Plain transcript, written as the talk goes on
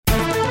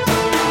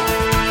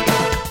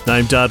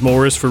I'm Todd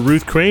Morris for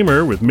Ruth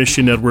Kramer with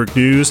Mission Network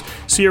News.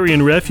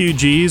 Syrian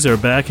refugees are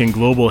back in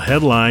global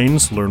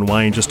headlines. Learn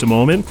why in just a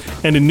moment.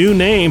 And a new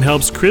name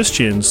helps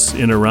Christians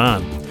in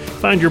Iran.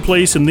 Find your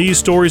place in these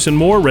stories and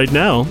more right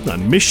now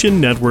on Mission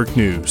Network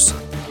News.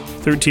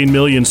 13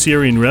 million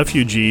Syrian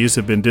refugees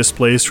have been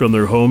displaced from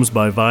their homes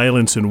by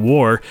violence and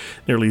war.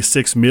 Nearly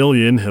 6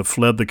 million have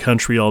fled the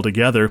country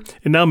altogether,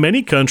 and now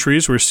many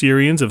countries where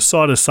Syrians have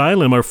sought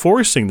asylum are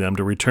forcing them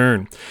to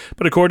return.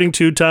 But according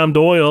to Tom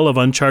Doyle of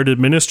Uncharted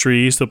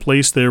Ministries, the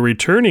place they're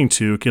returning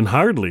to can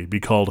hardly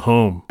be called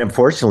home.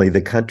 Unfortunately,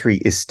 the country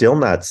is still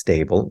not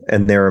stable,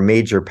 and there are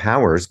major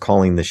powers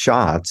calling the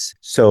shots,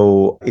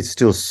 so it's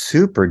still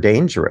super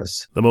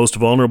dangerous. The most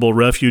vulnerable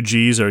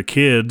refugees are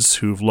kids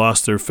who've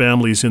lost their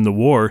families in the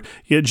war,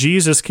 yet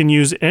Jesus can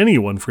use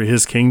anyone for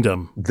his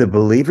kingdom. The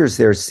believers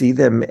there see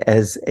them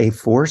as a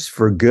force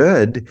for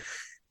good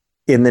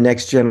in the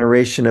next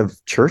generation of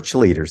church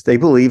leaders. They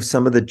believe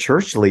some of the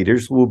church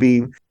leaders will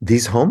be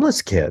these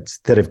homeless kids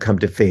that have come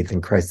to faith in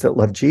Christ, that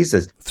love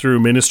Jesus. Through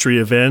ministry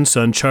events,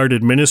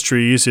 Uncharted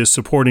Ministries is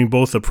supporting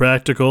both the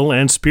practical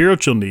and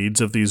spiritual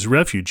needs of these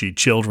refugee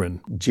children.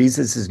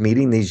 Jesus is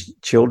meeting these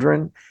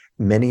children.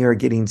 Many are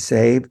getting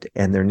saved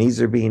and their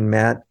needs are being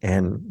met,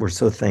 and we're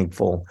so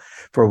thankful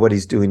for what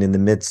he's doing in the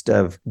midst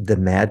of the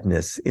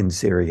madness in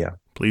Syria.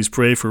 Please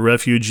pray for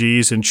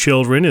refugees and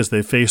children as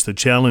they face the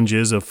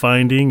challenges of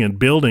finding and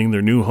building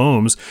their new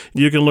homes.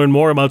 You can learn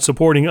more about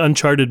supporting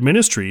Uncharted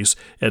Ministries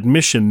at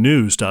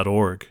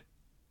missionnews.org.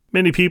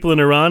 Many people in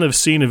Iran have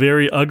seen a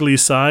very ugly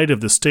side of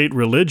the state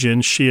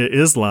religion, Shia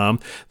Islam.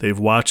 They've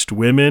watched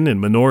women and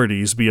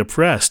minorities be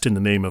oppressed in the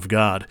name of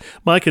God.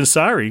 Mike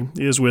Ansari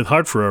is with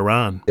Heart for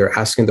Iran. They're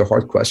asking the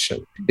hard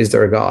question, is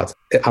there a God?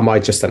 Am I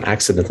just an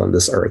accident on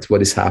this earth?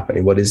 What is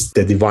happening? What is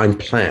the divine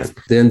plan?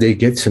 Then they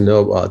get to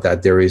know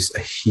that there is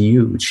a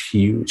huge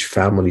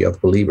family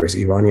of believers,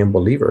 Iranian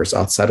believers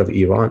outside of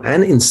Iran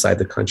and inside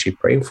the country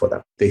praying for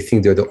them. They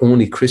think they're the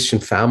only Christian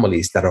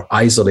families that are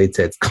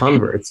isolated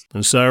converts.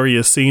 Ansari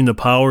has seen the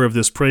power of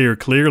this prayer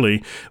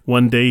clearly.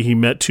 One day he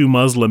met two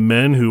Muslim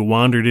men who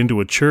wandered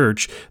into a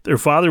church. Their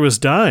father was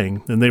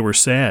dying, and they were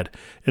sad.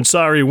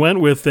 Ansari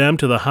went with them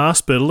to the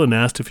hospital and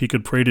asked if he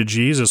could pray to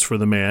Jesus for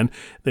the man.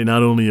 They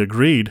not only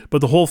agreed, but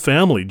the whole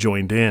family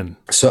joined in.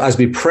 So as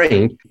we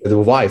praying, the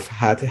wife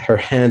had her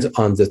hand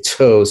on the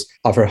toes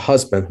of her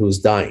husband who's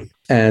dying.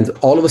 And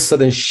all of a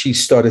sudden, she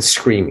started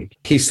screaming.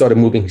 He started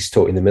moving his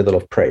toe in the middle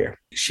of prayer.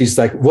 She's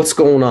like, what's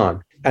going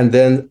on? And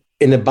then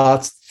in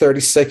about 30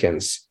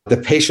 seconds, the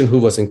patient who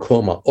was in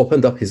coma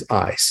opened up his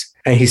eyes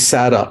and he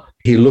sat up.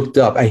 He looked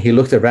up and he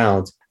looked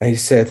around and he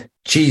said,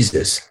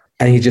 Jesus.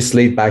 And he just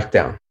laid back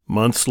down.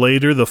 Months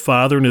later, the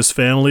father and his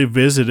family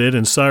visited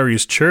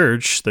Ansari's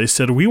church. They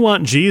said, "We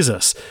want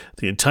Jesus."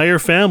 The entire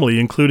family,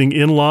 including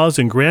in-laws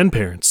and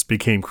grandparents,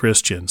 became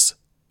Christians.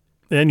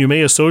 And you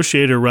may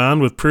associate Iran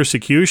with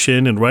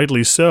persecution, and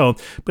rightly so,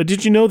 but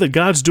did you know that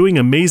God's doing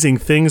amazing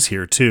things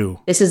here too?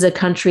 This is a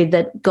country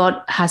that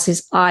God has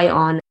his eye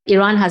on.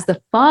 Iran has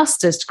the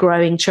fastest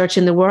growing church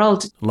in the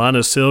world.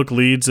 Lana Silk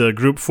leads a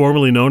group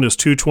formerly known as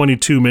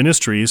 222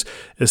 Ministries.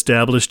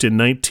 Established in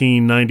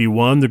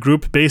 1991, the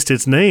group based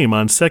its name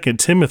on 2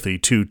 Timothy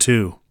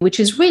 2:2. Which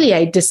is really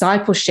a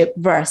discipleship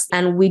verse.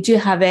 And we do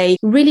have a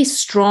really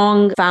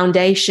strong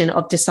foundation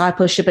of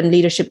discipleship and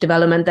leadership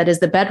development that is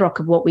the bedrock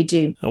of what we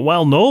do. And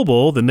while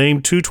noble, the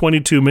name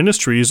 222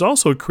 Ministries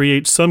also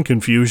creates some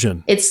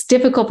confusion. It's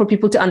difficult for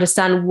people to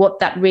understand what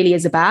that really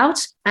is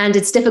about, and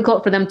it's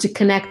difficult for them to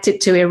connect it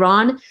to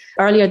Iran.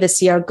 Earlier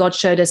this year, God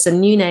showed us a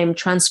new name,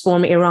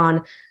 Transform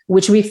Iran,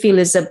 which we feel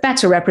is a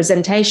better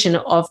representation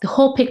of the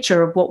whole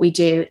picture of what we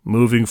do.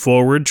 Moving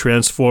forward,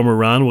 Transform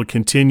Iran will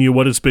continue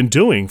what it's been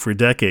doing for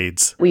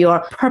decades. We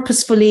are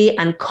purposefully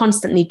and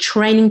constantly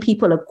training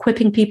people,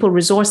 equipping people,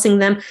 resourcing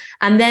them,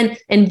 and then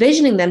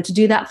envisioning them to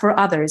do that for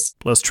others.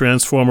 Plus,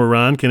 Transform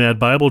Iran can add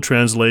Bible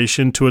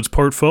translation to its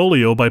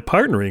portfolio by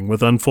partnering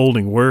with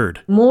Unfolding Word.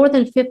 More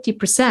than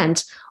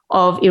 50%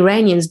 of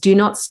Iranians do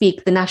not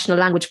speak the national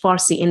language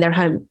Farsi in their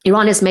home.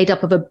 Iran is made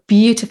up of a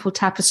beautiful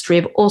tapestry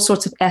of all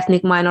sorts of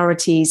ethnic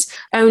minorities.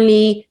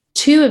 Only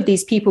 2 of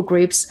these people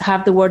groups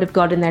have the Word of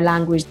God in their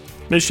language.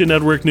 Mission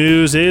Network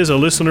News is a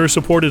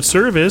listener-supported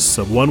service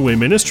of One Way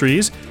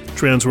Ministries.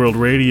 Transworld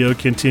Radio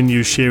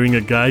continues sharing a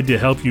guide to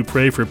help you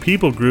pray for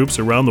people groups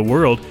around the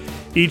world.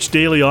 Each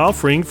daily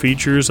offering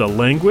features a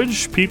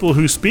language, people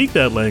who speak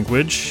that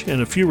language,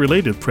 and a few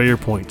related prayer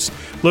points.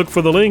 Look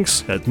for the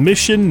links at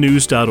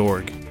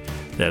missionnews.org.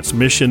 That's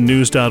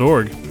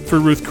missionnews.org. For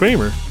Ruth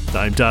Kramer,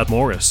 I'm Todd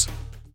Morris.